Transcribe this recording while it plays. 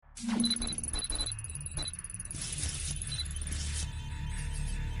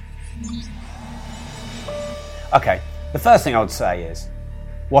Okay, the first thing I would say is,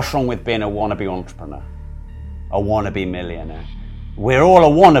 what's wrong with being a wannabe entrepreneur? A wannabe millionaire? We're all a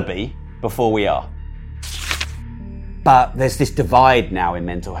wannabe before we are. But there's this divide now in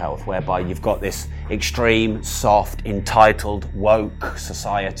mental health whereby you've got this extreme, soft, entitled, woke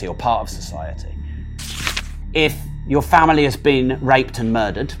society or part of society. If your family has been raped and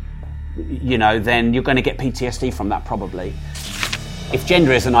murdered, then you're going to get PTSD from that probably. If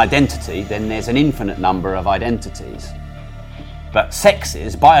gender is an identity, then there's an infinite number of identities. But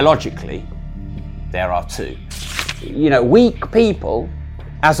sexes, biologically, there are two. Weak people,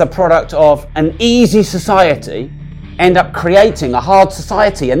 as a product of an easy society, end up creating a hard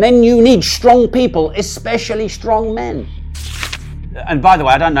society. And then you need strong people, especially strong men. And by the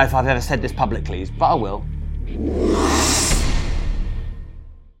way, I don't know if I've ever said this publicly, but I will.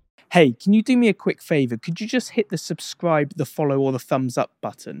 Hey, can you do me a quick favour? Could you just hit the subscribe, the follow or the thumbs up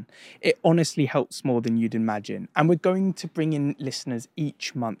button? It honestly helps more than you'd imagine. And we're going to bring in listeners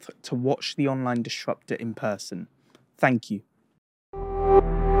each month to watch the Online Disruptor in person. Thank you.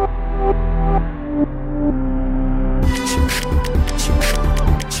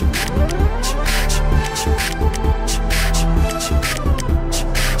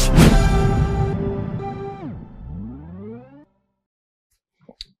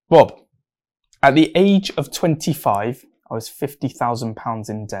 Rob, at the age of 25, I was £50,000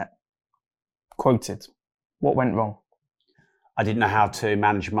 in debt. Quoted. What went wrong? I didn't know how to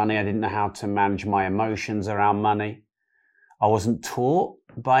manage money. I didn't know how to manage my emotions around money. I wasn't taught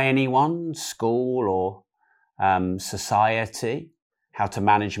by anyone, school or society, how to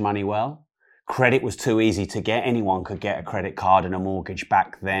manage money well. Credit was too easy to get. Anyone could get a credit card and a mortgage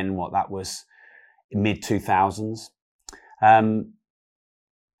back then. That was mid-2000s.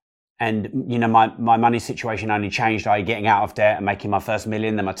 And, my money situation only changed. I getting out of debt and making my first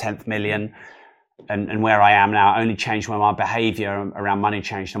million, then my 10th million. And where I am now only changed when my behavior around money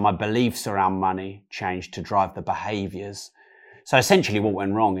changed and my beliefs around money changed to drive the behaviors. So essentially what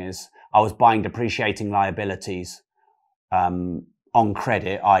went wrong is I was buying depreciating liabilities on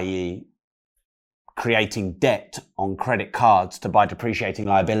credit, i.e. creating debt on credit cards to buy depreciating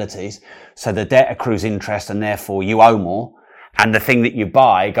liabilities. So the debt accrues interest and therefore you owe more. And the thing that you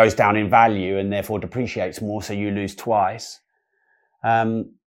buy goes down in value and therefore depreciates more, so you lose twice. And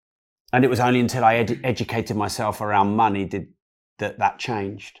it was only until I educated myself around money did that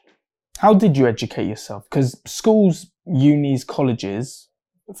changed. How did you educate yourself? Because schools, unis, colleges,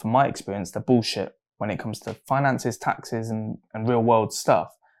 from my experience, they're bullshit when it comes to finances, taxes and real world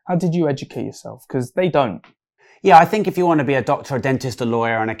stuff. How did you educate yourself? Because they don't. Yeah, I think if you want to be a doctor, a dentist, a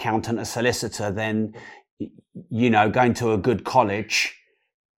lawyer, an accountant, a solicitor, then going to a good college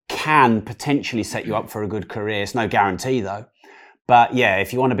can potentially set you up for a good career. It's no guarantee though. But yeah,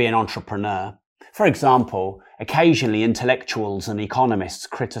 if you want to be an entrepreneur, for example, occasionally intellectuals and economists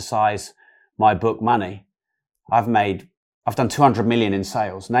criticize my book Money. I've done 200 million in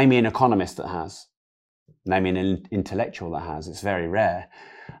sales. Name me an economist that has. Name me an intellectual that has. It's very rare.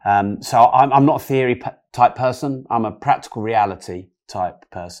 So I'm not a theory type person. I'm a practical reality type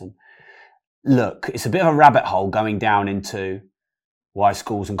person. Look, it's a bit of a rabbit hole going down into why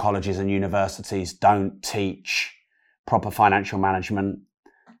schools and colleges and universities don't teach proper financial management,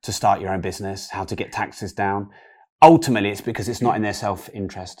 to start your own business, how to get taxes down. Ultimately, it's because it's not in their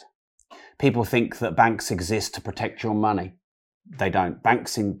self-interest. People think that banks exist to protect your money. They don't.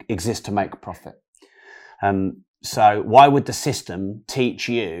 Banks exist to make profit. So why would the system teach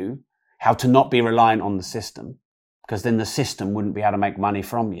you how to not be reliant on the system? Because then the system wouldn't be able to make money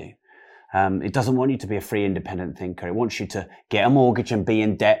from you. It doesn't want you to be a free, independent thinker. It wants you to get a mortgage and be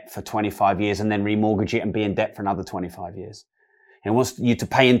in debt for 25 years and then remortgage it and be in debt for another 25 years. It wants you to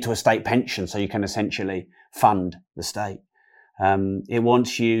pay into a state pension so you can essentially fund the state. It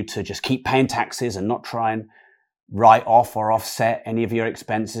wants you to just keep paying taxes and not try and write off or offset any of your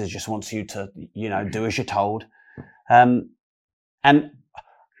expenses. It just wants you to, do as you're told. And I'm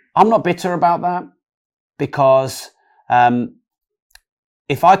not bitter about that because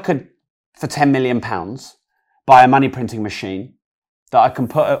if I could, for £10 million, buy a money printing machine that I can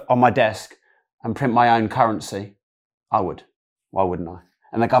put on my desk and print my own currency, I would. Why wouldn't I?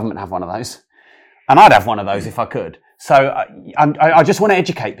 And the government have one of those. And I'd have one of those if I could. So I just want to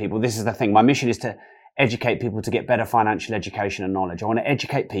educate people. This is the thing. My mission is to educate people to get better financial education and knowledge. I want to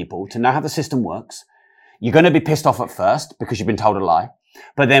educate people to know how the system works. You're going to be pissed off at first because you've been told a lie.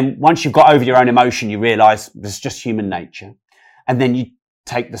 But then once you've got over your own emotion, you realize this is just human nature. And then you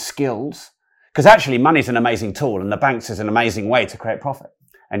take the skills, because actually money is an amazing tool and the banks is an amazing way to create profit.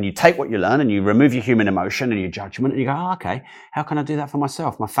 And you take what you learn and you remove your human emotion and your judgment and you go, okay, how can I do that for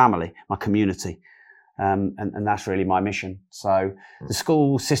myself, my family, my community? And that's really my mission. So the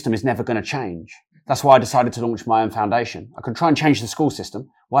school system is never going to change. That's why I decided to launch my own foundation. I can try and change the school system.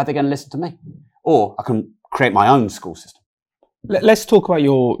 Why are they going to listen to me? Or I can create my own school system. Let's talk about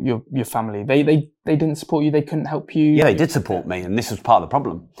your family. They didn't support you. They couldn't help you. Yeah, they did support me, and this was part of the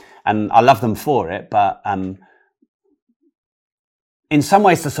problem. And I love them for it. But in some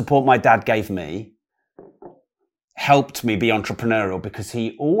ways, the support my dad gave me helped me be entrepreneurial, because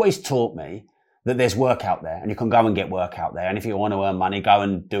he always taught me that there's work out there, and you can go and get work out there. And if you want to earn money, go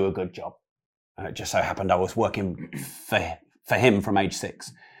and do a good job. And it just so happened I was working for him from age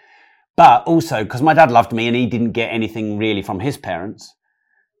 6. But also, because my dad loved me and he didn't get anything really from his parents,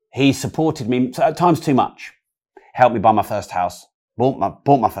 he supported me at times too much. Helped me buy my first house, bought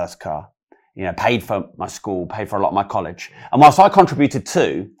my first car, paid for my school, paid for a lot of my college. And whilst I contributed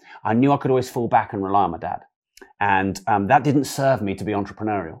too, I knew I could always fall back and rely on my dad. And that didn't serve me to be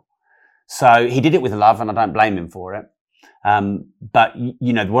entrepreneurial. So he did it with love, and I don't blame him for it. But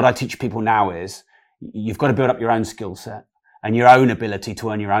what I teach people now is you've got to build up your own skill set and your own ability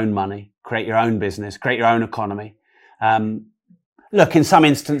to earn your own money, create your own business, create your own economy. Look, in some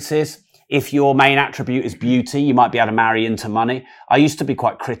instances, if your main attribute is beauty, you might be able to marry into money. I used to be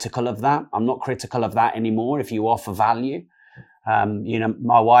quite critical of that. I'm not critical of that anymore if you offer value.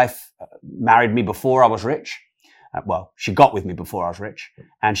 My wife married me before I was rich. She got with me before I was rich,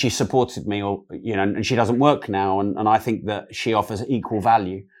 and she supported me, and she doesn't work now. And I think that she offers equal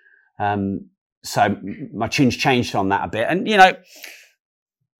value. So my tune's changed on that a bit. And,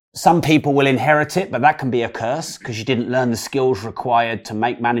 some people will inherit it, but that can be a curse because you didn't learn the skills required to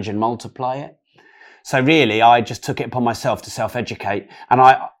make, manage, and multiply it. So really, I just took it upon myself to self-educate. And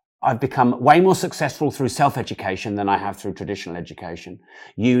I've become way more successful through self-education than I have through traditional education.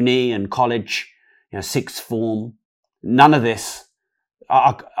 Uni and college, sixth form, none of this.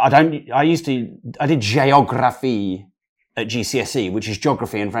 I did geography at GCSE, which is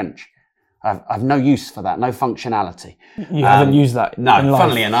geography in French. I've no use for that, no functionality. You haven't used that? No,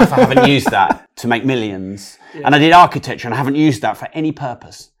 funnily enough, I haven't used that to make millions. Yeah. And I did architecture, and I haven't used that for any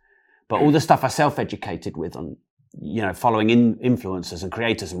purpose. But all the stuff I self-educated with on, following influencers and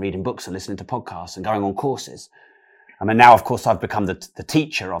creators and reading books and listening to podcasts and going on courses. I mean, now, of course, I've become the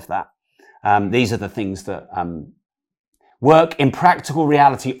teacher of that. These are the things that work in practical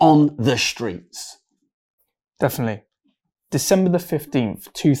reality on the streets. Definitely. December the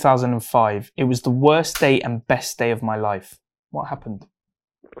 15th, 2005. It was the worst day and best day of my life. What happened?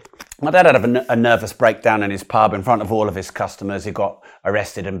 My dad had a nervous breakdown in his pub in front of all of his customers. He got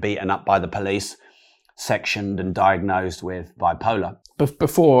arrested and beaten up by the police, sectioned and diagnosed with bipolar.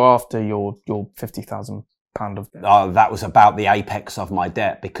 Before or after your £50,000 of debt? That was about the apex of my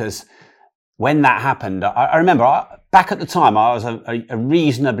debt, because when that happened, I remember back at the time I was a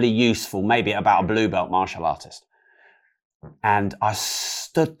reasonably useful, maybe about a blue belt martial artist. And I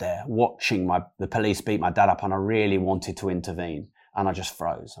stood there watching the police beat my dad up, and I really wanted to intervene, and I just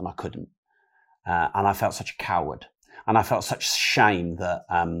froze and I couldn't. And I felt such a coward, and I felt such shame that,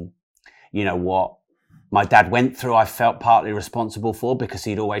 what my dad went through, I felt partly responsible for, because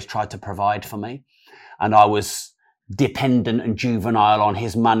he'd always tried to provide for me. And I was dependent and juvenile on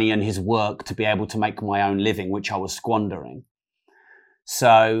his money and his work to be able to make my own living, which I was squandering.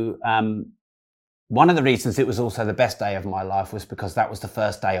 So, one of the reasons it was also the best day of my life was because that was the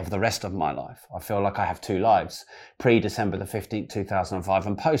first day of the rest of my life. I feel like I have two lives, pre-December the 15th, 2005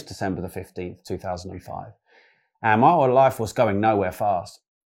 and post-December the 15th, 2005. And my whole life was going nowhere fast.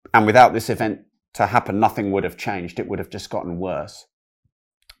 And without this event to happen, nothing would have changed. It would have just gotten worse.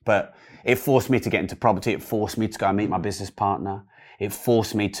 But it forced me to get into property. It forced me to go and meet my business partner. It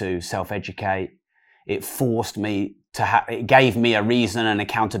forced me to self-educate. It forced me it gave me a reason and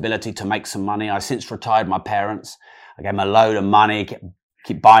accountability to make some money. I since retired my parents. I gave them a load of money,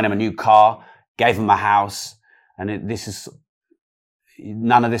 keep buying them a new car, gave them a house. And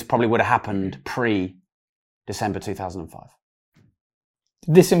none of this probably would have happened pre-December 2005.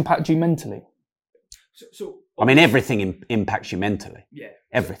 Did this impact you mentally? I mean, everything impacts you mentally. Yeah.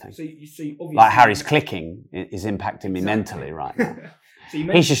 Everything. So obviously, like Harry's clicking is impacting me mentally right now.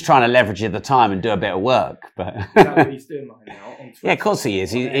 He's just trying to leverage the time and do a bit of work, but is that what he's doing right now? Yeah, of course he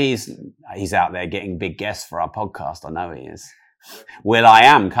is. He's out there getting big guests for our podcast. I know he is.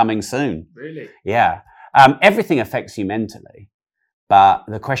 Will.i.am coming soon. Really? Yeah. Everything affects you mentally, but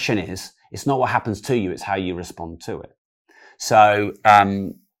the question is, it's not what happens to you; it's how you respond to it. So,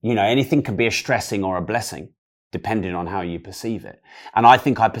 anything can be a stressing or a blessing, depending on how you perceive it. And I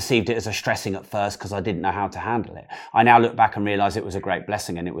think I perceived it as a stressing at first because I didn't know how to handle it. I now look back and realize it was a great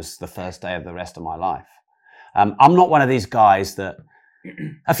blessing, and it was the first day of the rest of my life. I'm not one of these guys that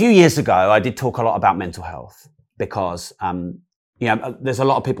a few years ago, I did talk a lot about mental health because, there's a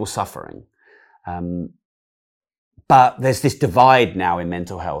lot of people suffering. But there's this divide now in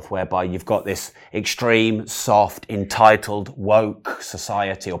mental health whereby you've got this extreme, soft, entitled, woke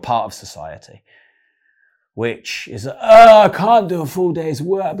society or part of society, which is, I can't do a full day's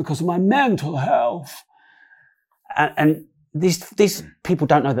work because of my mental health. And these people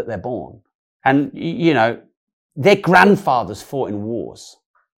don't know that they're born. And, their grandfathers fought in wars.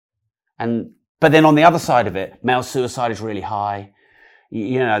 But then on the other side of it, male suicide is really high.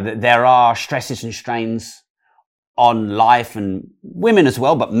 There are stresses and strains on life and women as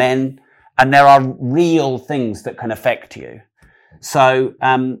well, but men. And there are real things that can affect you. So,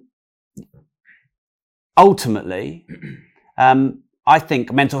 ultimately, I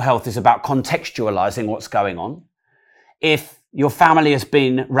think mental health is about contextualizing what's going on. If your family has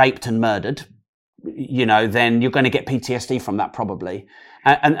been raped and murdered, then you're going to get PTSD from that probably.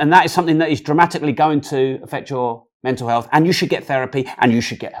 And that is something that is dramatically going to affect your mental health, and you should get therapy and you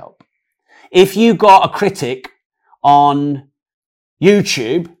should get help. If you got a critic on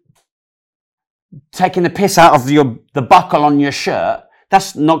YouTube taking the piss out of the buckle on your shirt,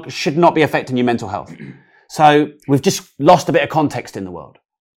 should not be affecting your mental health. So we've just lost a bit of context in the world.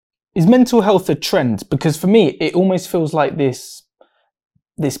 Is mental health a trend? Because for me, it almost feels like this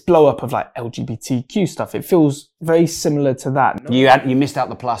blow up of like LGBTQ stuff. It feels very similar to that. No? You missed out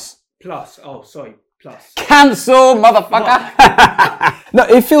the plus. Plus. Oh, sorry. Plus. Cancel, motherfucker. No,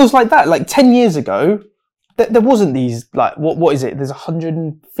 it feels like that. Like 10 years ago, there wasn't these, like, what is it? There's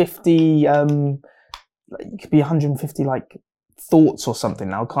 150, it could be 150 like thoughts or something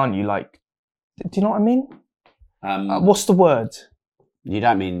now, can't you? Like, do you know what I mean? What's the word? You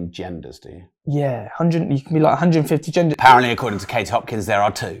don't mean genders, do you? Yeah, 100. You can be like 150 genders. Apparently, according to Kate Hopkins, there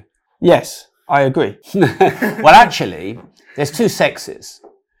are 2. Yes, I agree. Well, actually, there's 2 sexes.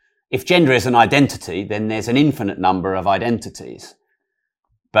 If gender is an identity, then there's an infinite number of identities.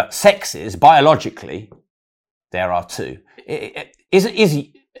 But sexes, biologically, there are 2.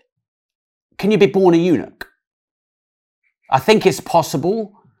 Can you be born a eunuch? I think it's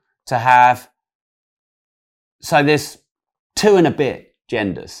possible to have. So there's 2 and a bit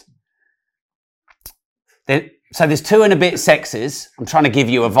genders. So there's 2 and a bit sexes. I'm trying to give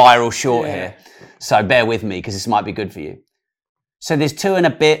you a viral short here. So bear with me because this might be good for you. So there's 2 and a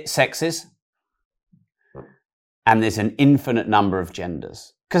bit sexes. And there's an infinite number of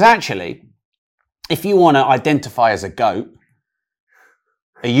genders. Because actually, if you want to identify as a goat,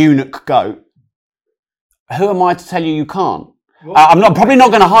 a eunuch goat, who am I to tell you can't? I'm probably not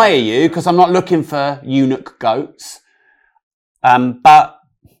going to hire you because I'm not looking for eunuch goats. But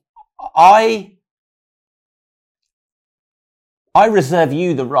I reserve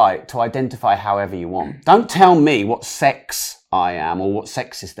you the right to identify however you want. Don't tell me what sex I am or what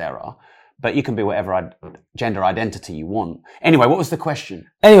sexes there are, but you can be whatever gender identity you want. Anyway, what was the question?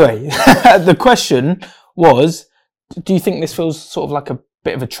 Anyway, the question was, do you think this feels sort of like a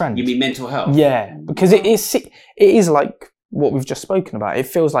bit of a trend? You mean mental health? Yeah, because it is like what we've just spoken about. It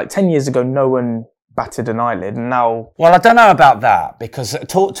feels like 10 years ago, no one batted an eyelid, and now... Well, I don't know about that, because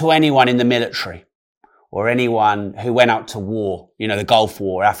talk to anyone in the military or anyone who went out to war, the Gulf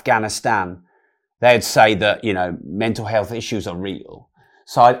War, Afghanistan, they'd say that, mental health issues are real.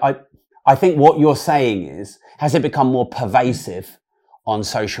 So I think what you're saying is, has it become more pervasive on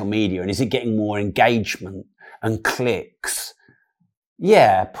social media, and is it getting more engagement and clicks?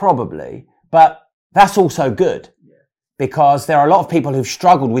 Yeah, probably. But that's also good. Because there are a lot of people who've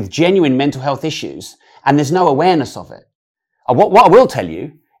struggled with genuine mental health issues and there's no awareness of it. What I will tell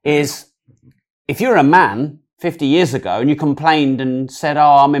you is, if you're a man 50 years ago and you complained and said,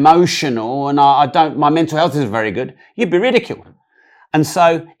 I'm emotional and my mental health isn't very good, you'd be ridiculed. And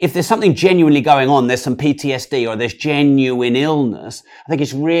so if there's something genuinely going on, there's some PTSD or there's genuine illness, I think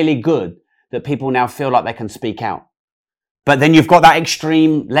it's really good that people now feel like they can speak out. But then you've got that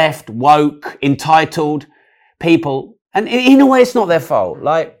extreme left, woke, entitled people. And in a way, it's not their fault.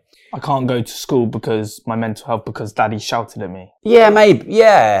 Like, I can't go to school because my mental health, because daddy shouted at me. Yeah, maybe.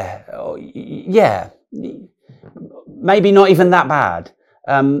 Yeah. Yeah. Maybe not even that bad.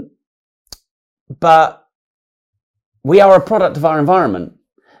 But we are a product of our environment.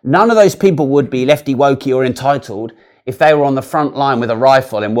 None of those people would be lefty, wokey or entitled if they were on the front line with a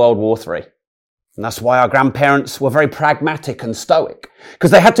rifle in World War III. And that's why our grandparents were very pragmatic and stoic,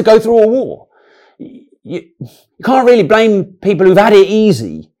 because they had to go through a war. You can't really blame people who've had it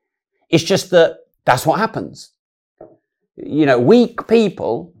easy. It's just that that's what happens. Weak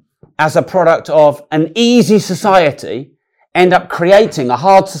people, as a product of an easy society, end up creating a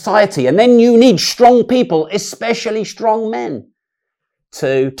hard society. And then you need strong people, especially strong men.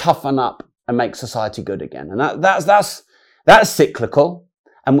 to toughen up and make society good again. And that's cyclical.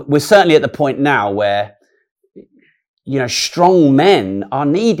 And we're certainly at the point now where, strong men are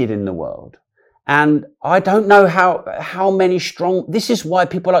needed in the world. And I don't know how many this is why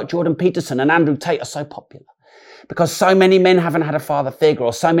people like Jordan Peterson and Andrew Tate are so popular. Because so many men haven't had a father figure,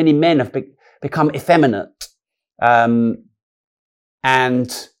 or so many men have become effeminate. And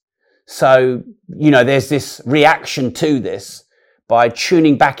so, there's this reaction to this by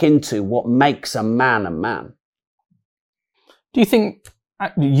tuning back into what makes a man a man. Do you think,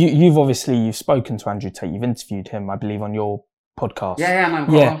 you've spoken to Andrew Tate, you've interviewed him, I believe, on your podcast.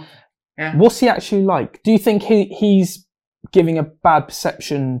 Yeah. What's he actually like? Do you think he's giving a bad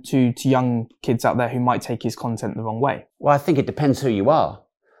perception to young kids out there who might take his content the wrong way? Well, I think it depends who you are.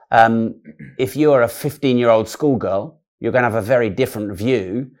 If you are a 15-year-old schoolgirl, you're going to have a very different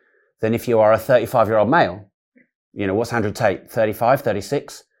view than if you are a 35-year-old male. What's Andrew Tate? 35,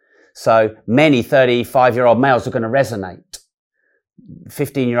 36? So many 35-year-old males are going to resonate.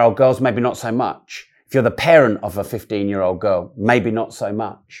 15-year-old girls, maybe not so much. If you're the parent of a 15-year-old girl, maybe not so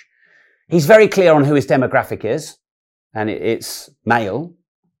much. He's very clear on who his demographic is, and it's male.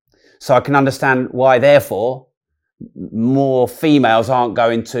 So I can understand why, therefore, more females aren't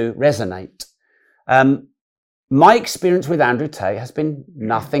going to resonate. My experience with Andrew Tate has been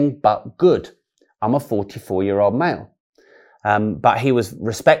nothing but good. I'm a 44-year-old male. But he was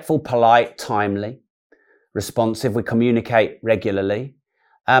respectful, polite, timely, responsive. We communicate regularly.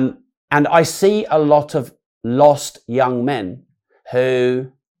 And I see a lot of lost young men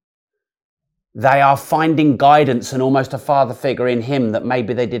who they are finding guidance and almost a father figure in him that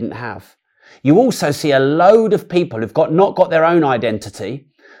maybe they didn't have. You also see a load of people who've not got their own identity,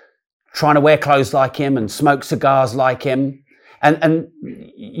 trying to wear clothes like him and smoke cigars like him.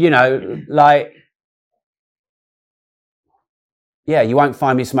 You won't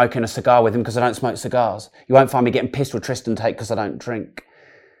find me smoking a cigar with him because I don't smoke cigars. You won't find me getting pissed with Tristan Tate because I don't drink.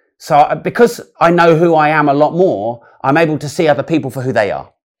 So because I know who I am a lot more, I'm able to see other people for who they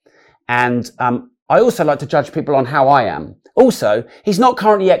are. And I also like to judge people on how I am. Also, he's not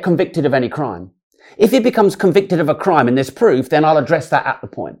currently yet convicted of any crime. If he becomes convicted of a crime and there's proof, then I'll address that at the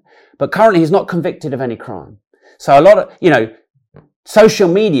point. But currently he's not convicted of any crime. So a lot of, social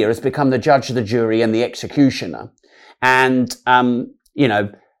media has become the judge, the jury, and the executioner. And,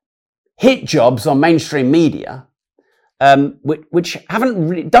 hit jobs on mainstream media, which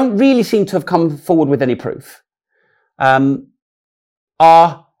don't really seem to have come forward with any proof,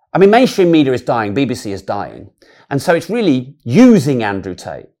 mainstream media is dying, BBC is dying. And so it's really using Andrew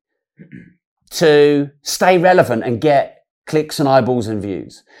Tate to stay relevant and get clicks and eyeballs and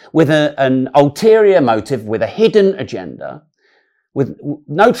views with an ulterior motive, with a hidden agenda, with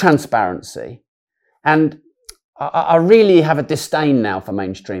no transparency. And I really have a disdain now for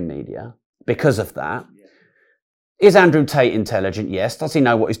mainstream media because of that. Yeah. Is Andrew Tate intelligent? Yes. Does he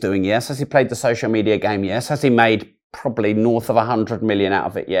know what he's doing? Yes. Has he played the social media game? Yes. Has he made probably north of 100 million out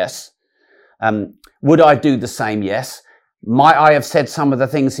of it? Yes. Would I do the same? Yes. Might I have said some of the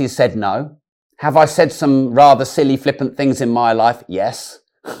things he said? No. Have I said some rather silly, flippant things in my life? Yes.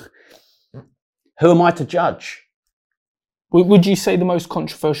 Who am I to judge? Would you say the most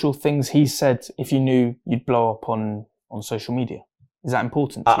controversial things he said if you knew you'd blow up on social media? Is that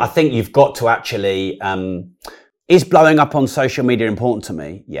important to you? I think you've got to actually... is blowing up on social media important to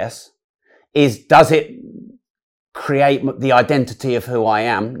me? Yes. Does it create the identity of who I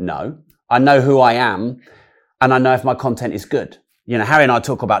am? No. I know who I am, and I know if my content is good. Harry and I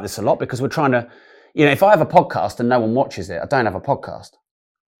talk about this a lot because we're trying to... if I have a podcast and no one watches it, I don't have a podcast.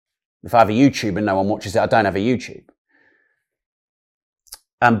 If I have a YouTube and no one watches it, I don't have a YouTube.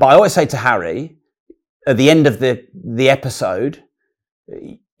 But I always say to Harry, at the end of the episode,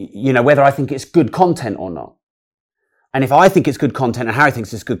 whether I think it's good content or not. And if I think it's good content and Harry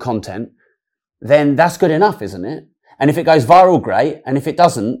thinks it's good content, then that's good enough, isn't it? And if it goes viral, great. And if it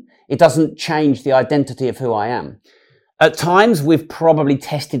doesn't change the identity of who I am. At times, we've probably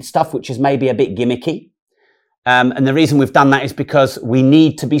tested stuff which is maybe a bit gimmicky. And the reason we've done that is because we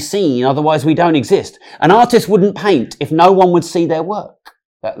need to be seen, otherwise we don't exist. An artist wouldn't paint if no one would see their work.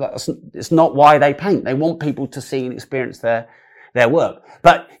 It's not why they paint. They want people to see and experience their work.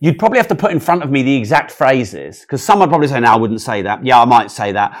 But you'd probably have to put in front of me the exact phrases, because some would probably say, no, I wouldn't say that. Yeah, I might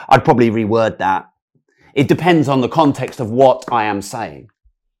say that. I'd probably reword that. It depends on the context of what I am saying.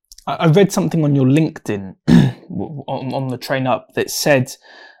 I read something on your LinkedIn on the train up that said,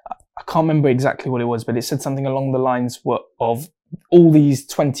 I can't remember exactly what it was, but it said something along the lines of all these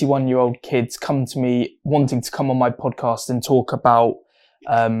 21-year-old kids come to me wanting to come on my podcast and talk about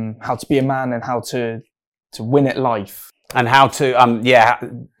how to be a man and how to win at life. And how to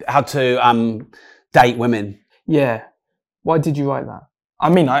date women. Yeah. Why did you write that? I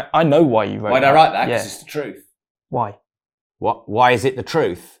mean, I know why you wrote that. Why did I write that? Yeah. Because it's the truth. Why? Why is it the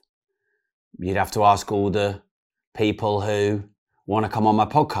truth? You'd have to ask all the people who want to come on my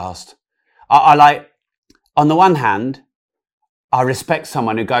podcast. I like, on the one hand, I respect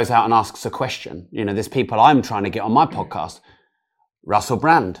someone who goes out and asks a question. You know, there's people I'm trying to get on my podcast. Russell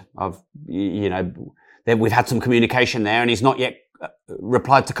Brand. We've had some communication there and he's not yet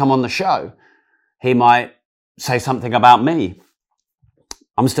replied to come on the show. He might say something about me.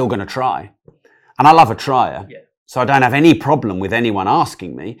 I'm still going to try. And I love a trier. Yeah. So I don't have any problem with anyone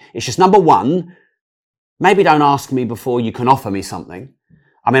asking me. It's just, number one, maybe don't ask me before you can offer me something.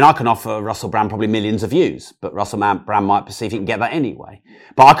 I mean, I can offer Russell Brand probably millions of views, but Russell Brand might perceive he can get that anyway.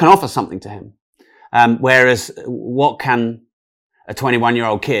 But I can offer something to him. Whereas what can a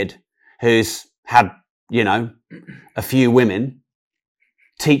 21-year-old kid who's had, a few women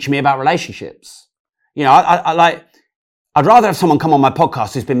teach me about relationships? I'd rather have someone come on my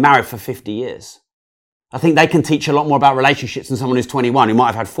podcast who's been married for 50 years. I think they can teach a lot more about relationships than someone who's 21 who might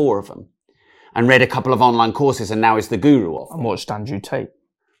have had 4 of them and read a couple of online courses and now is the guru of them. And watched Andrew Tate.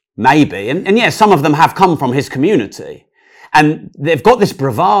 Maybe. And yeah, some of them have come from his community. And they've got this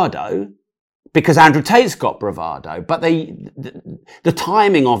bravado because Andrew Tate's got bravado, but the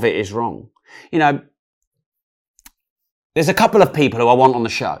timing of it is wrong. There's a couple of people who I want on the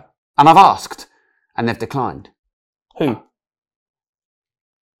show, and I've asked, and they've declined. Who?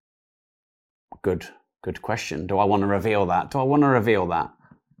 Good question. Do I want to reveal that?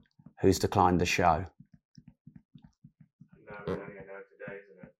 Who's declined the show?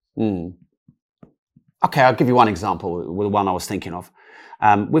 Okay, I'll give you one example, the one I was thinking of.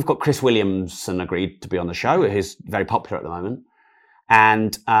 We've got Chris Williamson agreed to be on the show, who's very popular at the moment.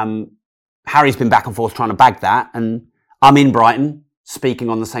 And Harry's been back and forth trying to bag that. And I'm in Brighton, speaking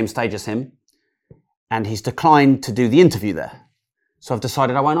on the same stage as him. And he's declined to do the interview there. So I've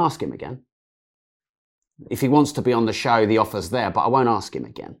decided I won't ask him again. If he wants to be on the show, the offer's there, but I won't ask him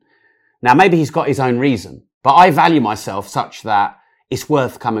again. Now, maybe he's got his own reason, but I value myself such that it's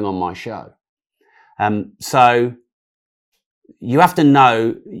worth coming on my show. So you have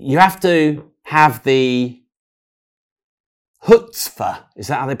to have the chutzpah, is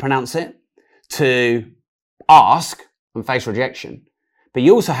that how they pronounce it? To ask and face rejection. But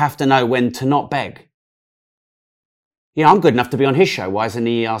you also have to know when to not beg. I'm good enough to be on his show. Why isn't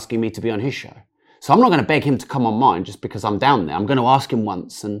he asking me to be on his show? So I'm not going to beg him to come on mine just because I'm down there. I'm going to ask him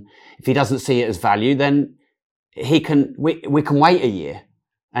once. And if he doesn't see it as value, then we can wait a year.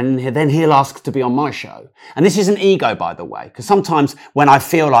 And then he'll ask to be on my show. And this isn't ego, by the way, because sometimes when I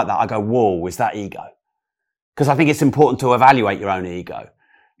feel like that, I go, whoa, is that ego? Because I think it's important to evaluate your own ego.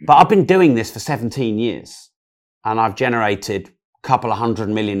 But I've been doing this for 17 years and I've generated a couple of 100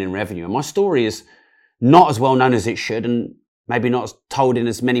 million in revenue. And my story is not as well known as it should and maybe not as told in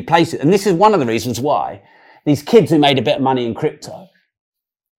as many places. And this is one of the reasons why these kids who made a bit of money in crypto,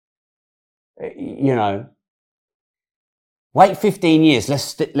 wait 15 years,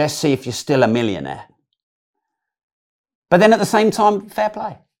 let's see if you're still a millionaire. But then at the same time, fair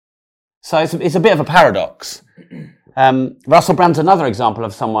play. So it's a bit of a paradox. Russell Brand's another example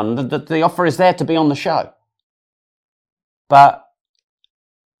of someone that the offer is there to be on the show. But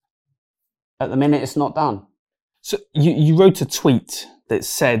at the minute, it's not done. So you wrote a tweet that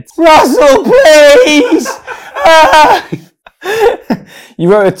said, Russell, please!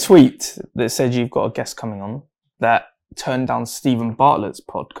 You wrote a tweet that said you've got a guest coming on that turned down Stephen Bartlett's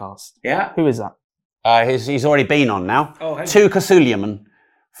podcast. Yeah. Who is that? He's already been on now. Oh, hey. Tuka Suleiman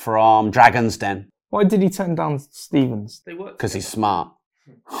from Dragon's Den. Why did he turn down Stephen's? Because he's smart.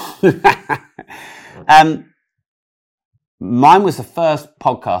 Mine was the first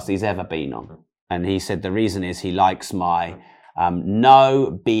podcast he's ever been on. And he said the reason is he likes my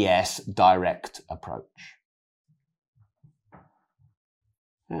no BS direct approach.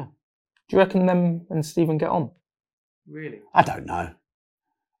 Yeah. Do you reckon them and Stephen get on? Really? I don't know.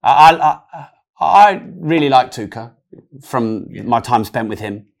 I really like Tuka from my time spent with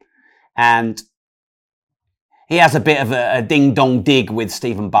him. And he has a bit of a ding-dong dig with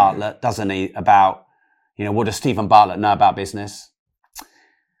Stephen Bartlett, doesn't he, about, what does Stephen Bartlett know about business?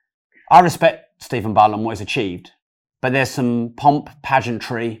 I respect Stephen Bartlett and what he's achieved, but there's some pomp,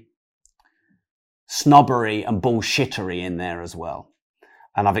 pageantry, snobbery and bullshittery in there as well.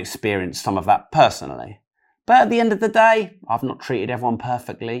 And I've experienced some of that personally. But at the end of the day, I've not treated everyone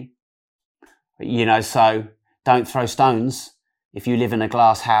perfectly. So don't throw stones if you live in a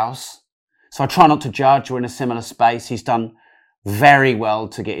glass house. So I try not to judge. We're in a similar space. He's done very well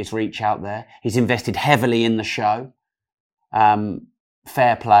to get his reach out there. He's invested heavily in the show.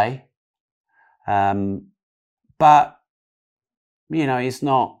 fair play. But, you know, he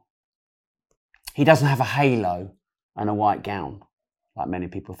doesn't have a halo and a white gown like many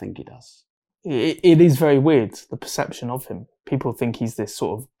people think he does. It is very weird, the perception of him. People think he's this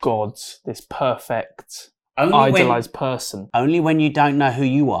sort of god, this perfect, idealised person. Only when you don't know who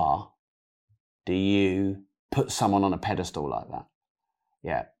you are do you put someone on a pedestal like that.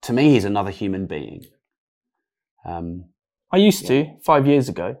 Yeah, to me, he's another human being. I used to, 5 years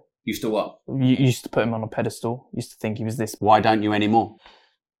ago. Used to what? You used to put him on a pedestal. Used to think he was this. Why don't you anymore?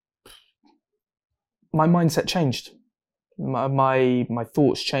 My mindset changed. My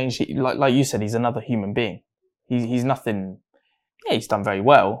thoughts changed. Like you said, he's another human being. He's nothing. Yeah, he's done very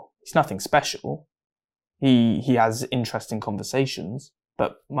well. He's nothing special. He has interesting conversations,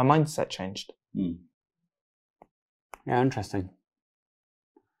 but my mindset changed. Yeah, interesting.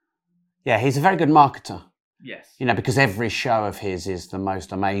 Yeah, he's a very good marketer. Yes. You know, because every show of his is the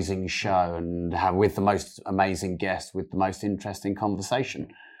most amazing show and with the most amazing guests, with the most interesting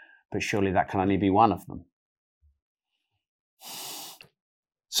conversation. But surely that can only be one of them.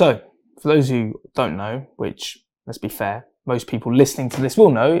 So, for those who don't know, which, let's be fair, most people listening to this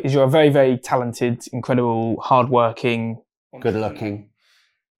will know, is you're a very, very talented, incredible, hardworking... Good looking.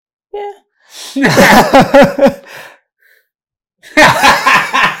 Yeah.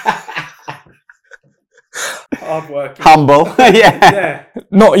 Hardworking. Humble. Yeah.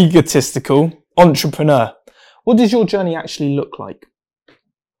 Not egotistical. Entrepreneur. What does your journey actually look like?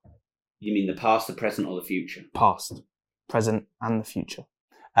 You mean the past, the present, or the future? Past, present, and the future.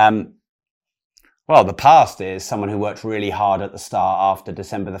 Well, the past is someone who worked really hard at the start after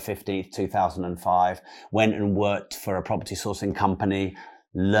December the 15th, 2005, went and worked for a property sourcing company,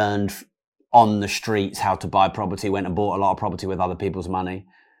 learned on the streets how to buy property, went and bought a lot of property with other people's money,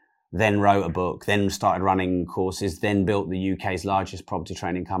 then wrote a book, then started running courses, then built the UK's largest property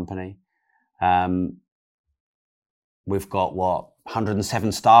training company. We've got,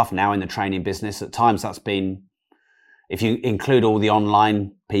 107 staff now in the training business. At times that's been, if you include all the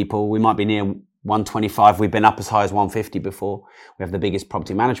online people, we might be near 125. We've been up as high as 150 before. We have the biggest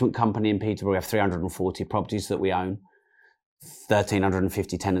property management company in Peterborough. We have 340 properties that we own,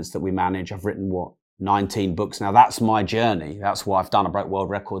 1,350 tenants that we manage. I've written, 19 books. Now that's my journey. That's what I've done. I broke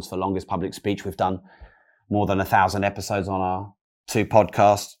world records for longest public speech. We've done more than 1,000 episodes on our 2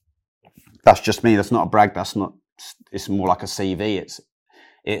 podcasts. That's just me. That's not a brag. It's more like a CV.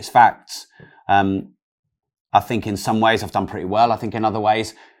 It's facts. I think in some ways I've done pretty well. I think in other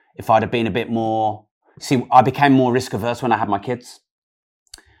ways, if I'd have been a bit more... See, I became more risk averse when I had my kids.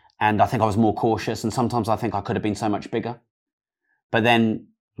 And I think I was more cautious. And sometimes I think I could have been so much bigger. But then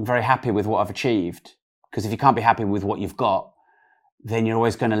I'm very happy with what I've achieved. Because if you can't be happy with what you've got, then you're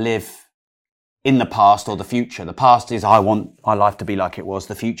always going to live in the past or the future. The past is I want my life to be like it was.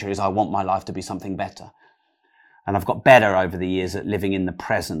 The future is I want my life to be something better. And I've got better over the years at living in the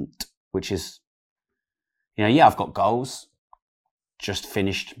present, which is, I've got goals. Just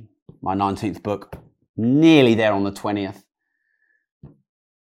finished my 19th book, nearly there on the 20th.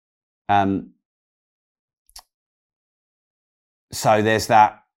 So there's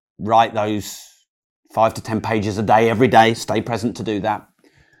that, write those 5 to 10 pages a day, every day, stay present to do that.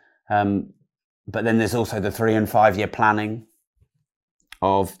 But then there's also the 3 and 5 year planning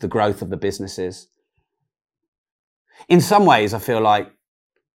of the growth of the businesses. In some ways, I feel like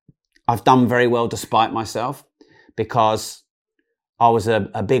I've done very well despite myself, because I was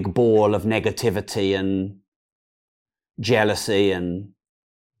a big ball of negativity and jealousy, and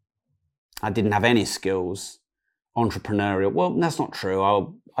I didn't have any skills, entrepreneurial. Well, that's not true.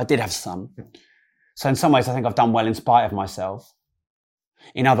 I did have some. So in some ways, I think I've done well in spite of myself.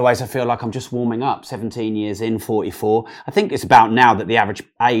 In other ways, I feel like I'm just warming up. 17 years in, 44. I think it's about now that the average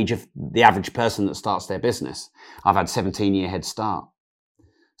age of the average person that starts their business, I've had 17-year head start.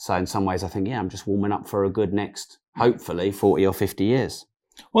 So in some ways, I think, I'm just warming up for a good next, hopefully, 40 or 50 years.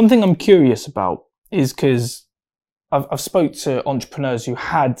 One thing I'm curious about is because I've spoke to entrepreneurs who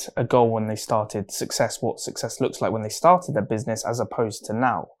had a goal when they started what success looks like when they started their business as opposed to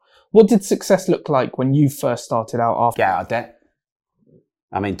now. What did success look like when you first started out after? Get out of debt.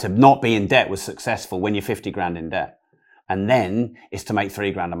 I mean, to not be in debt was successful when you're 50 grand in debt. And then it's to make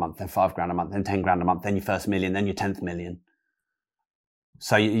 3 grand a month, then 5 grand a month, then 10 grand a month, then your first million, then your 10th million.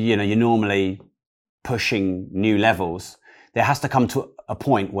 So, you're normally pushing new levels. There has to come to a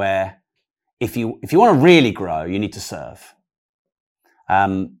point where if you want to really grow, you need to serve.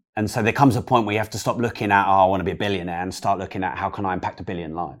 And so there comes a point where you have to stop looking at, I want to be a billionaire, and start looking at how can I impact 1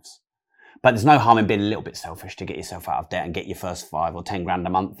 billion lives. But there's no harm in being a little bit selfish to get yourself out of debt and get your first 5 or 10 grand a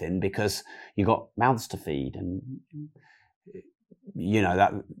month in, because you've got mouths to feed and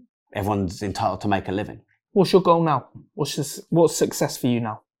that everyone's entitled to make a living. What's your goal now? What's success for you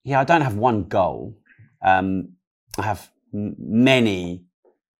now? Yeah, I don't have one goal. I have many.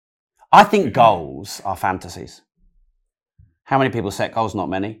 I think goals are fantasies. How many people set goals? Not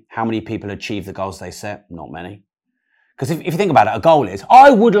many. How many people achieve the goals they set? Not many. Because if you think about it, a goal is,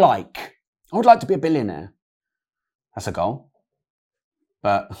 I would like to be a billionaire. That's a goal.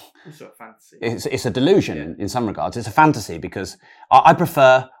 But It's a fantasy. It's a delusion in some regards. It's a fantasy because I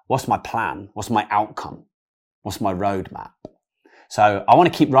prefer, what's my plan? What's my outcome? What's my roadmap? So I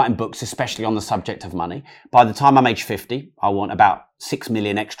want to keep writing books, especially on the subject of money. By the time I'm age 50, I want about 6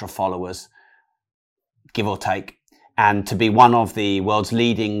 million extra followers, give or take, and to be one of the world's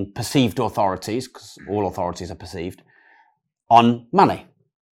leading perceived authorities, because all authorities are perceived, on money.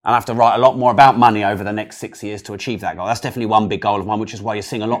 And I have to write a lot more about money over the next 6 years to achieve that goal. That's definitely one big goal of mine, which is why you're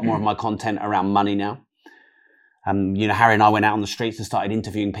seeing a lot more of my content around money now. Harry and I went out on the streets and started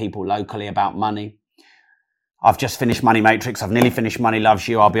interviewing people locally about money. I've just finished Money Matrix. I've nearly finished Money Loves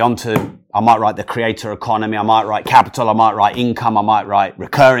You. I might write The Creator Economy. I might write Capital. I might write Income. I might write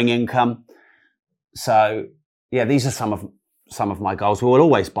Recurring Income. So, yeah, these are some of my goals. We will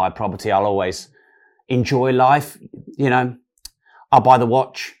always buy property. I'll always enjoy life. I'll buy the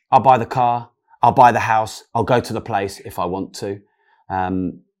watch, I'll buy the car, I'll buy the house, I'll go to the place if I want to,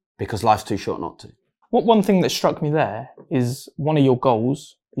 because life's too short not to. One thing that struck me there is one of your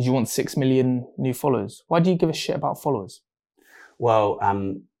goals is you want 6 million new followers. Why do you give a shit about followers? Well,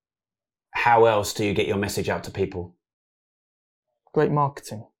 how else do you get your message out to people? Great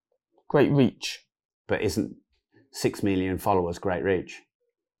marketing, great reach. But isn't 6 million followers great reach?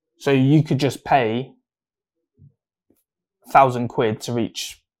 So you could just pay £1,000 to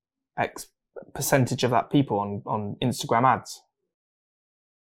reach X percentage of that people on Instagram ads.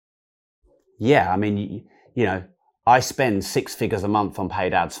 Yeah, I mean, I spend 6 figures a month on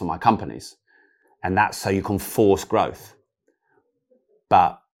paid ads for my companies, and that's so you can force growth.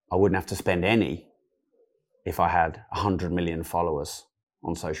 But I wouldn't have to spend any if I had 100 million followers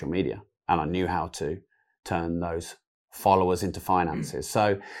on social media and I knew how to turn those followers into finances.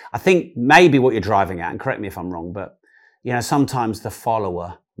 So I think maybe what you're driving at, and correct me if I'm wrong, but sometimes the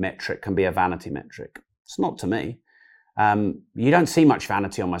follower metric can be a vanity metric. It's not to me. You don't see much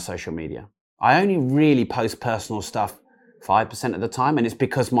vanity on my social media. I only really post personal stuff 5% of the time, and it's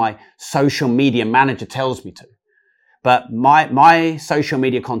because my social media manager tells me to. But my social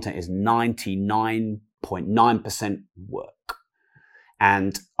media content is 99.9% work.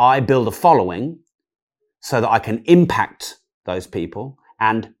 And I build a following so that I can impact those people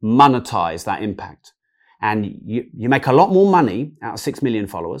and monetize that impact. And you make a lot more money out of 6 million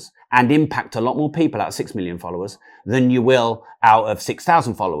followers and impact a lot more people out of 6 million followers than you will out of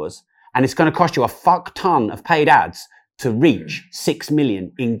 6,000 followers. And it's going to cost you a fuck ton of paid ads to reach 6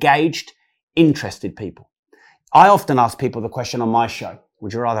 million engaged, interested people. I often ask people the question on my show,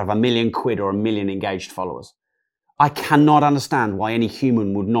 would you rather have £1 million or 1 million engaged followers? I cannot understand why any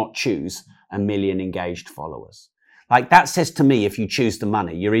human would not choose 1 million engaged followers. Like, that says to me, if you choose the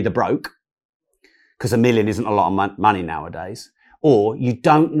money, you're either broke, because 1 million isn't a lot of money nowadays, or you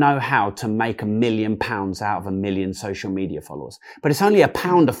don't know how to make £1 million out of 1 million social media followers. But it's only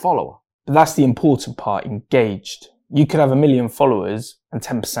 £1 a follower. But that's the important part, engaged. You could have 1 million followers and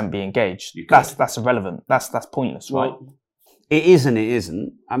 10% be engaged. That's irrelevant. That's pointless, right? Well, it is and it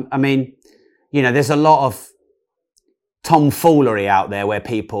isn't. I mean, there's a lot of tomfoolery out there where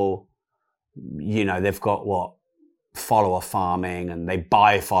people, they've got follower farming and they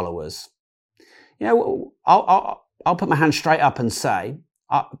buy followers. I'll put my hand straight up and say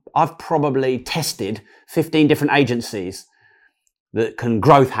I've probably tested 15 different agencies that can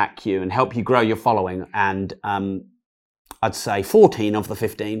growth hack you and help you grow your following, and I'd say 14 of the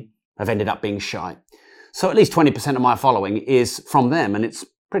 15 have ended up being shy. So at least 20% of my following is from them, and it's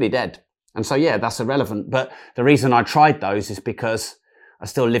pretty dead. And so, yeah, that's irrelevant. But the reason I tried those is because I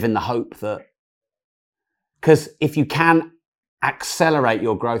still live in the hope that, because if you can accelerate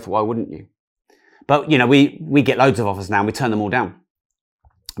your growth, why wouldn't you? But, we get loads of offers now and we turn them all down.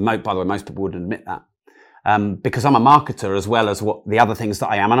 By the way, most people wouldn't admit that. Because I'm a marketer as well as what the other things that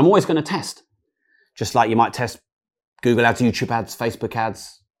I am. And I'm always going to test. Just like you might test Google ads, YouTube ads, Facebook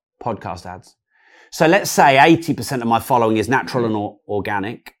ads, podcast ads. So let's say 80% of my following is natural and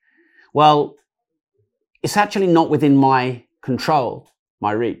organic. Well, it's actually not within my control,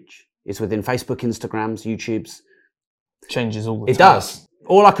 my reach. It's within Facebook, Instagrams, YouTube's. Changes all the time. It does.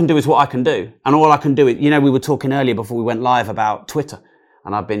 All I can do is what I can do. And all I can do is, we were talking earlier before we went live about Twitter.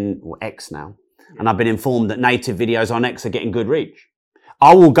 And I've been, X now. And I've been informed that native videos on X are getting good reach.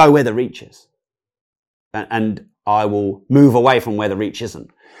 I will go where the reach is. and I will move away from where the reach isn't.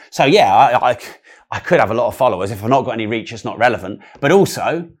 So yeah, I could have a lot of followers. If I've not got any reach, it's not relevant. But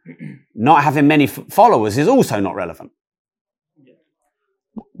also, not having many followers is also not relevant.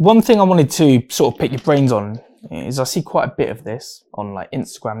 One thing I wanted to sort of pick your brains on is I see quite a bit of this on like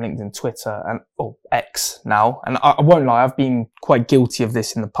Instagram, LinkedIn, Twitter, and X now. And I won't lie, I've been quite guilty of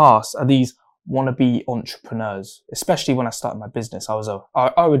this in the past. Are these wannabe entrepreneurs? Especially when I started my business,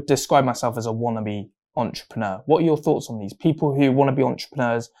 I would describe myself as a wannabe entrepreneur. What are your thoughts on these people who want to be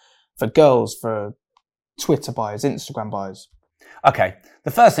entrepreneurs for girls, for Twitter buyers, Instagram buyers? Okay,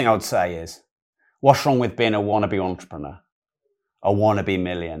 the first thing I would say is, what's wrong with being a wannabe entrepreneur? A wannabe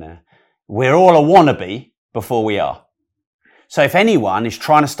millionaire? We're all a wannabe before we are. So if anyone is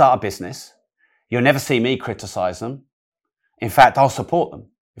trying to start a business, you'll never see me criticize them. In fact, I'll support them.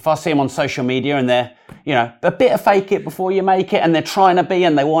 If I see them on social media and they're, a bit of fake it before you make it and they're trying to be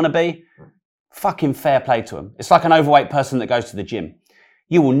and they want to be, fucking fair play to them. It's like an overweight person that goes to the gym.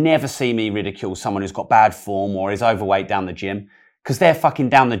 You will never see me ridicule someone who's got bad form or is overweight down the gym because they're fucking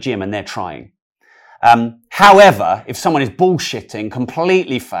down the gym and they're trying. However, if someone is bullshitting,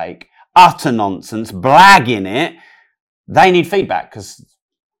 completely fake, utter nonsense, blagging it, they need feedback because,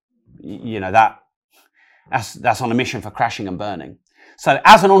 that's on a mission for crashing and burning. So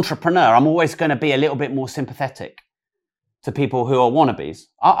as an entrepreneur, I'm always going to be a little bit more sympathetic to people who are wannabes.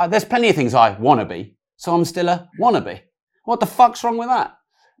 There's plenty of things I want to be, so I'm still a wannabe. What the fuck's wrong with that?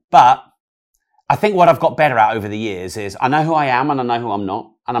 But I think what I've got better at over the years is I know who I am and I know who I'm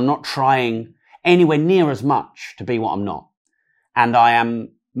not, and I'm not trying anywhere near as much to be what I'm not. And I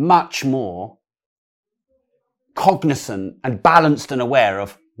am much more cognizant and balanced and aware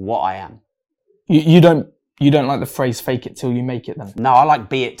of what I am. You don't like the phrase fake it till you make it then? No, I like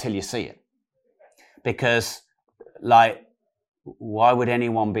be it till you see it. Because, why would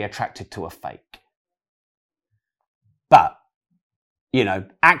anyone be attracted to a fake? But,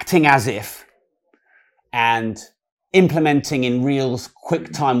 acting as if and implementing in real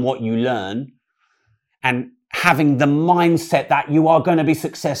quick time what you learn and having the mindset that you are going to be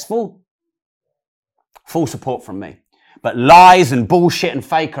successful, full support from me. But lies and bullshit and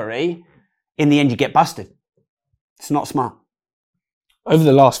fakery, in the end you get busted. It's not smart. Over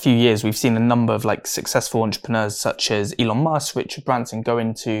the last few years, we've seen a number of successful entrepreneurs such as Elon Musk, Richard Branson go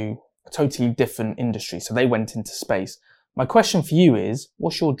into a totally different industry. So they went into space. My question for you is,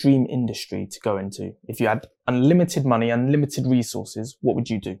 what's your dream industry to go into? If you had unlimited money, unlimited resources, what would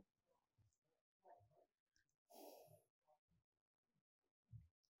you do?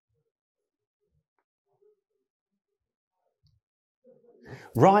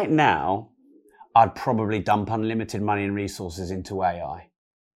 Right now, I'd probably dump unlimited money and resources into AI.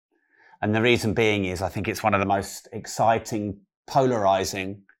 And the reason being is I think it's one of the most exciting,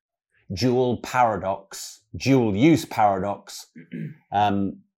 polarizing, dual use paradox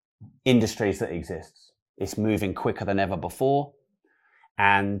industries that exists. It's moving quicker than ever before.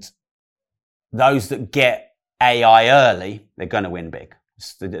 And those that get AI early, they're going to win big.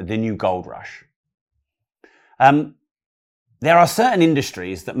 It's the new gold rush. There are certain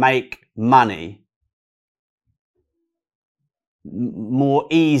industries that make money more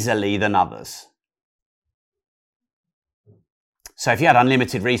easily than others. So if you had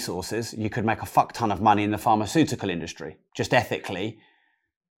unlimited resources, you could make a fuck ton of money in the pharmaceutical industry. Just ethically,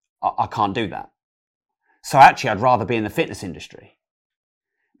 I can't do that. So actually, I'd rather be in the fitness industry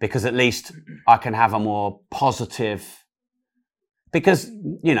because at least I can have a more positive, because,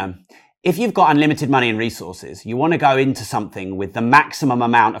 if you've got unlimited money and resources, you want to go into something with the maximum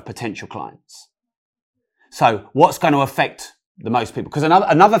amount of potential clients. So what's going to affect the most people? Because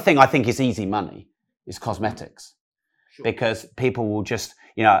another thing I think is easy money is cosmetics. Sure. Because people will just,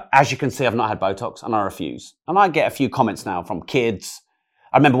 as you can see, I've not had Botox and I refuse. And I get a few comments now from kids.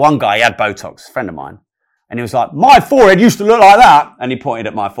 I remember one guy, he had Botox, a friend of mine. And he was like, my forehead used to look like that. And he pointed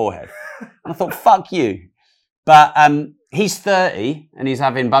at my forehead. And I thought, fuck you. But he's 30 and he's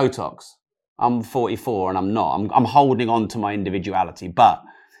having Botox. I'm 44 and I'm not. I'm holding on to my individuality. But,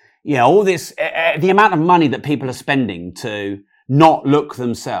 all this, the amount of money that people are spending to not look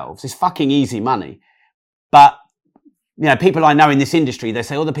themselves is fucking easy money. But, people I know in this industry, they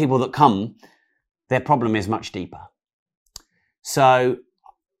say all the people that come, their problem is much deeper. So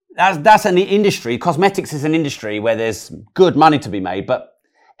that's an industry. Cosmetics is an industry where there's good money to be made, but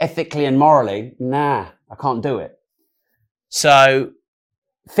ethically and morally, nah, I can't do it. So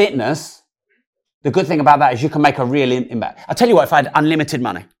fitness, the good thing about that is you can make a real impact. I'll tell you what, if I had unlimited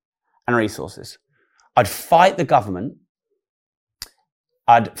money and resources, I'd fight the government.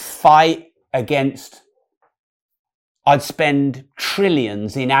 I'd spend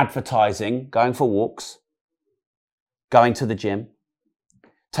trillions in advertising, going for walks, going to the gym,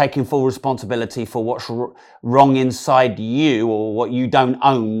 taking full responsibility for what's wrong inside you or what you don't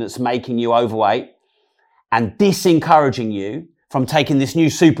own that's making you overweight, and disencouraging you from taking this new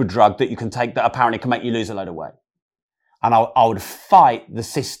super drug that you can take that apparently can make you lose a load of weight. And I would fight the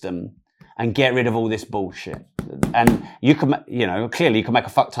system and get rid of all this bullshit. And you can, clearly you can make a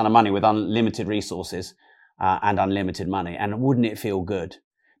fuck ton of money with unlimited resources and unlimited money. And wouldn't it feel good?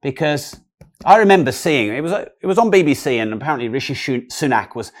 Because I remember seeing, it was on BBC, and apparently Rishi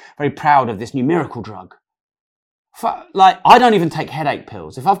Sunak was very proud of this new miracle drug. I don't even take headache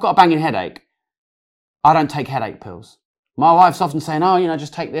pills. If I've got a banging headache, I don't take headache pills. My wife's often saying,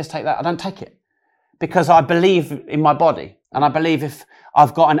 just take this, take that. I don't take it because I believe in my body. And I believe if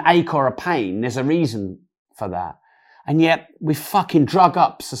I've got an ache or a pain, there's a reason for that. And yet we fucking drug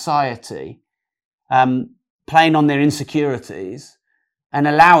up society, playing on their insecurities and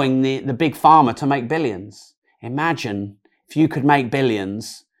allowing the big pharma to make billions. Imagine if you could make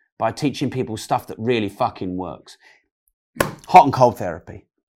billions by teaching people stuff that really fucking works. Hot and cold therapy,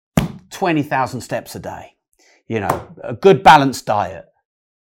 20,000 steps a day, a good balanced diet.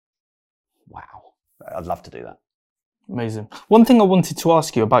 Wow. I'd love to do that. Amazing. One thing I wanted to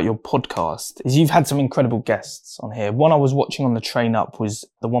ask you about your podcast is you've had some incredible guests on here. One I was watching on the train up was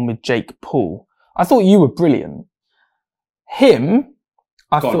the one with Jake Paul. I thought you were brilliant. Him,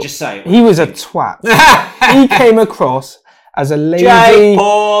 I thought just say it. He was a twat. He came across as a lazy, Jake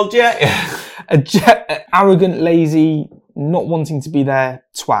Paul, arrogant, lazy, not wanting to be there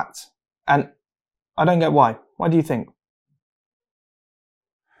twat. And I don't get why. Why do you think?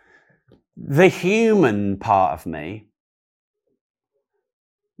 The human part of me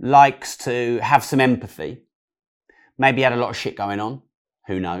likes to have some empathy. Maybe he had a lot of shit going on.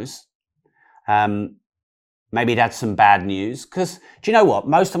 Who knows? Maybe he'd had some bad news. Because, do you know what?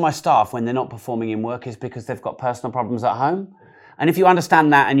 Most of my staff, when they're not performing in work, is because they've got personal problems at home. And if you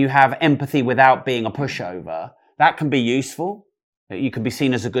understand that and you have empathy without being a pushover, that can be useful. You can be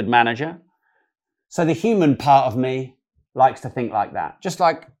seen as a good manager. So the human part of me likes to think like that. Just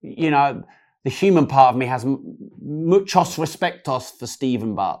like, the human part of me has muchos respetos for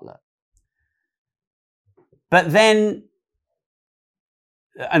Stephen Bartlett. But then,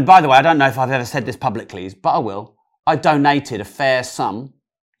 and by the way, I don't know if I've ever said this publicly, but I will. I donated a fair sum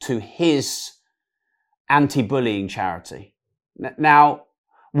to his anti-bullying charity. Now,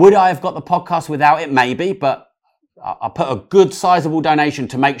 would I have got the podcast without it? Maybe, but I put a good sizable donation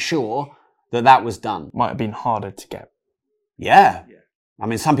to make sure that was done. Might have been harder to get. Yeah. I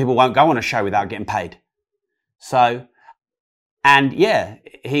mean, some people won't go on a show without getting paid. So, and yeah,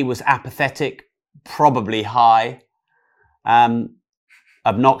 he was apathetic, probably high,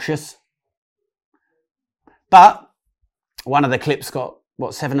 obnoxious. But one of the clips got,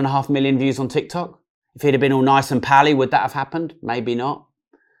 7.5 million views on TikTok? If he'd have been all nice and pally, would that have happened? Maybe not.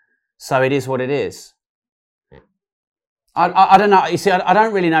 So it is what it is. I don't know. You see, I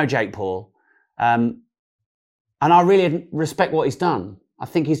don't really know Jake Paul. And I really respect what he's done. I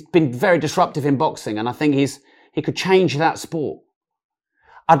think he's been very disruptive in boxing, and I think he could change that sport.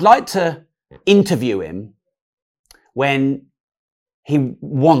 I'd like to interview him when he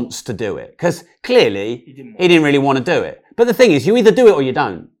wants to do it, because clearly he didn't really want to do it. But the thing is, you either do it or you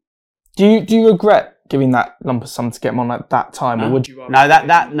don't. Do you regret giving that lump of sum to get him on at that time, or would you? No,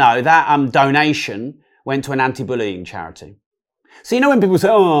 that donation went to an anti-bullying charity. So when people say,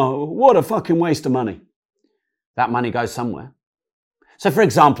 "Oh, what a fucking waste of money," that money goes somewhere. So, for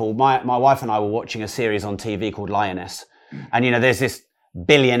example, my wife and I were watching a series on TV called Lioness. And, there's this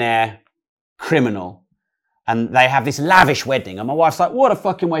billionaire criminal and they have this lavish wedding. And my wife's like, what a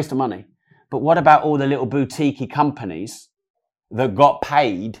fucking waste of money. But what about all the little boutique companies that got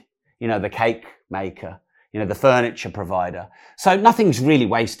paid, the cake maker, the furniture provider. So nothing's really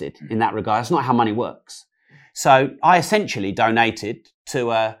wasted in that regard. It's not how money works. So I essentially donated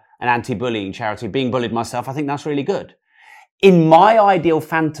to an anti-bullying charity, being bullied myself. I think that's really good. In my ideal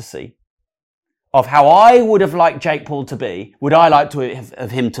fantasy of how I would have liked Jake Paul to be, would I like to have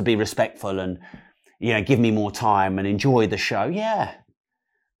him to be respectful and, give me more time and enjoy the show? Yeah.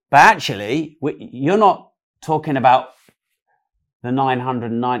 But actually, you're not talking about the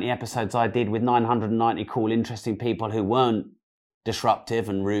 990 episodes I did with 990 cool, interesting people who weren't disruptive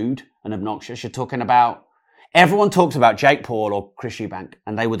and rude and obnoxious. You're talking about, everyone talks about Jake Paul or Chris Eubank,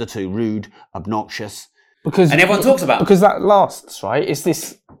 and they were the two, rude, obnoxious. And everyone talks about because that lasts, right? It's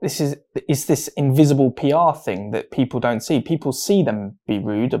this invisible PR thing that people don't see. People see them be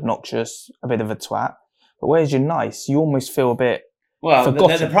rude, obnoxious, a bit of a twat. But whereas you're nice, you almost feel a bit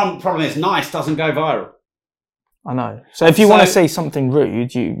forgotten. The problem is nice doesn't go viral. I know. So if you want to say something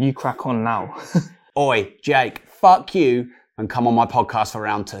rude, you crack on now. Oi, Jake, fuck you, and come on my podcast for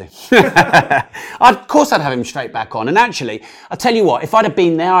round 2. Of course I'd have him straight back on. And actually, I'll tell you what, if I'd have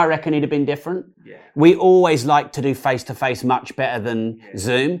been there, I reckon he'd have been different. Yeah. We always like to do face-to-face much better than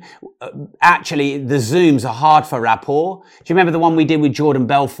Zoom. Actually, the Zooms are hard for rapport. Do you remember the one we did with Jordan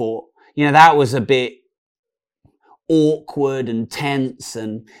Belfort? You know, that was a bit awkward and tense,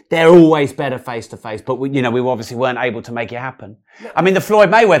 and they're always better face-to-face. But, we obviously weren't able to make it happen. I mean, the Floyd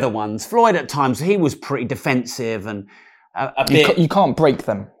Mayweather ones, Floyd at times, he was pretty defensive and you can't break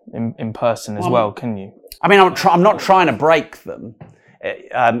them in person as well, can you? I mean, I'm not trying to break them.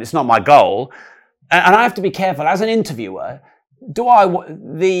 It's not my goal. And I have to be careful. As an interviewer,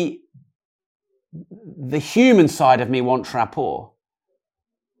 the human side of me wants rapport.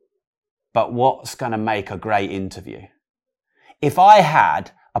 But what's going to make a great interview? If I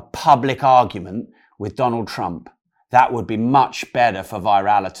had a public argument with Donald Trump, that would be much better for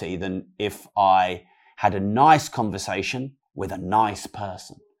virality than if I had a nice conversation with a nice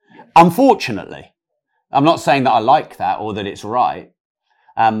person. Unfortunately, I'm not saying that I like that or that it's right,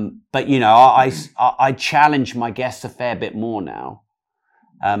 but I challenge my guests a fair bit more now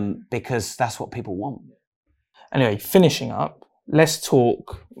because that's what people want. Anyway, finishing up, let's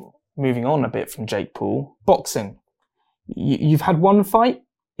talk. Moving on a bit from Jake Paul, boxing. You've had one fight?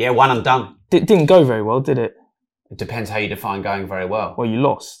 Yeah, one and done. Didn't go very well, did it? It depends how you define going very well. Well, you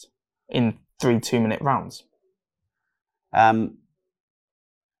lost in 3 2-minute rounds. The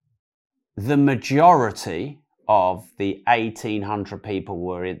majority of the 1,800 people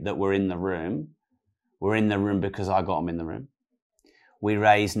that were in the room because I got them in the room. We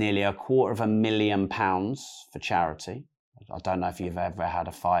raised nearly £250,000 for charity. I don't know if you've ever had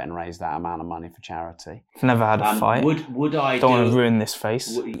a fight and raised that amount of money for charity. Never had a fight. Would I don't want to ruin this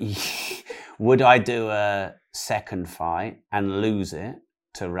face. Would I do a second fight and lose it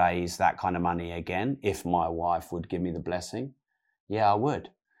to raise that kind of money again if my wife would give me the blessing? Yeah, I would.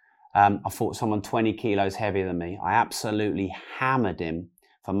 I fought someone 20 kilos heavier than me. I absolutely hammered him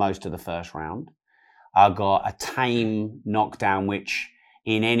for most of the first round. I got a tame knockdown, which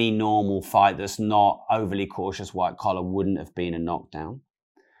in any normal fight that's not overly cautious white collar wouldn't have been a knockdown.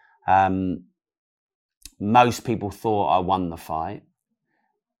 Most people thought I won the fight.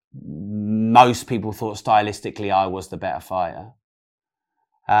 Most people thought stylistically I was the better fighter.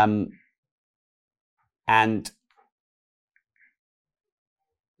 And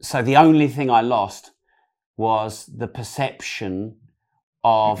so the only thing I lost was the perception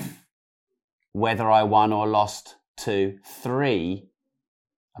of whether I won or lost to 3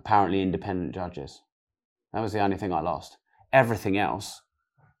 apparently independent judges. That was the only thing I lost. Everything else,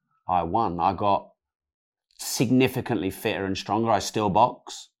 I won. I got significantly fitter and stronger. I still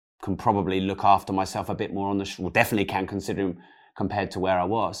box, can probably look after myself a bit more on the definitely can considering compared to where I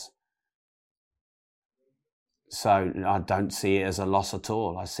was. So I don't see it as a loss at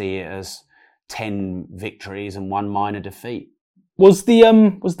all. I see it as 10 victories and 1 minor defeat. Was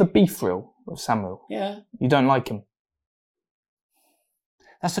the beef real with Samuel? Yeah. You don't like him?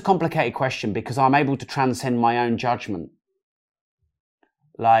 That's a complicated question because I'm able to transcend my own judgment.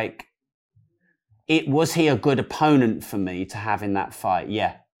 Like, was he a good opponent for me to have in that fight?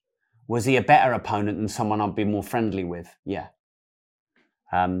 Yeah. Was he a better opponent than someone I'd be more friendly with? Yeah.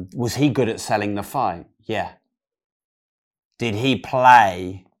 Was he good at selling the fight? Yeah. Did he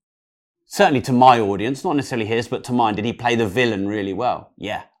play, certainly to my audience, not necessarily his, but to mine, did he play the villain really well?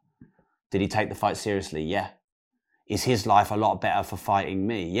 Yeah. Did he take the fight seriously? Yeah. Is his life a lot better for fighting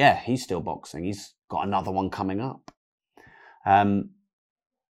me? Yeah, he's still boxing. He's got another one coming up. I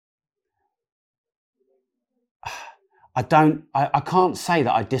can't say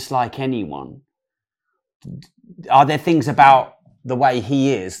that I dislike anyone. Are there things about the way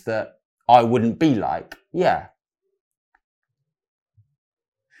he is that I wouldn't be like? Yeah.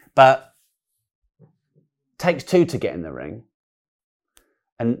 But it takes 2 to get in the ring.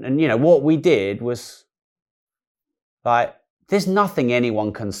 And you know, what we did was, like, there's nothing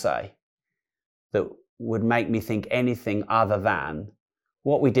anyone can say that would make me think anything other than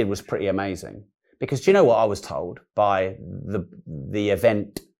what we did was pretty amazing. Because do you know what I was told by the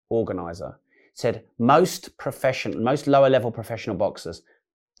event organizer? It said most lower level professional boxers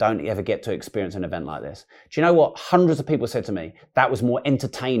don't ever get to experience an event like this. Do you know what hundreds of people said to me? That was more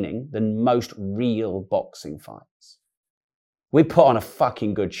entertaining than most real boxing fights. We put on a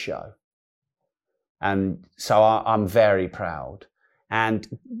fucking good show. And so I'm very proud.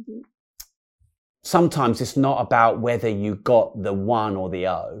 And sometimes it's not about whether you got the 1 or the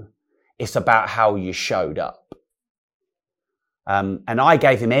 0. It's about how you showed up. And I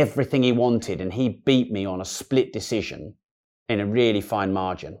gave him everything he wanted, and he beat me on a split decision in a really fine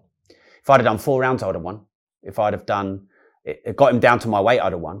margin. If I'd have done 4 rounds, I would have won. If I'd have done, it got him down to my weight,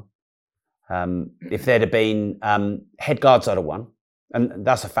 I'd have won. If there'd have been head guards, I'd have won. And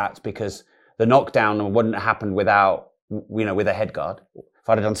that's a fact, because the knockdown wouldn't have happened without, with a head guard. If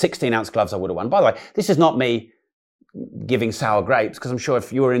I'd have done 16-ounce gloves, I would have won. By the way, this is not me giving sour grapes, because I'm sure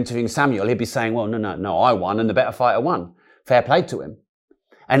if you were interviewing Samuel, he'd be saying, well, no, I won and the better fighter won. Fair play to him.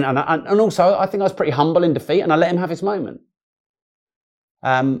 And also, I think I was pretty humble in defeat, and I let him have his moment.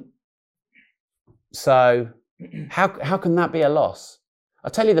 So how can that be a loss? I'll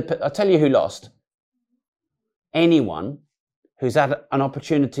tell you who lost. Anyone who's had an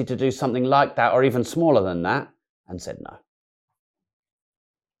opportunity to do something like that, or even smaller than that, and said no.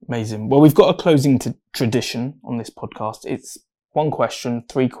 Amazing. Well, we've got a closing tradition on this podcast. It's one question,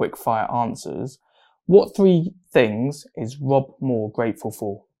 3 quick fire answers. What 3 things is Rob Moore grateful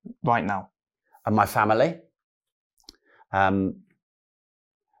for right now? And my family.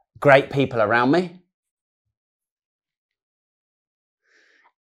 Great people around me.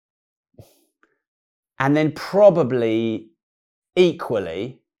 And then probably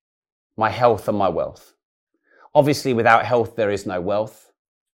equally, my health and my wealth. Obviously, without health, there is no wealth.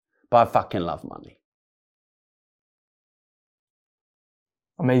 But I fucking love money.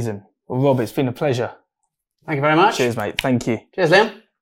 Amazing. Well, Rob, it's been a pleasure. Thank you very much. Cheers, mate. Thank you. Cheers, Liam.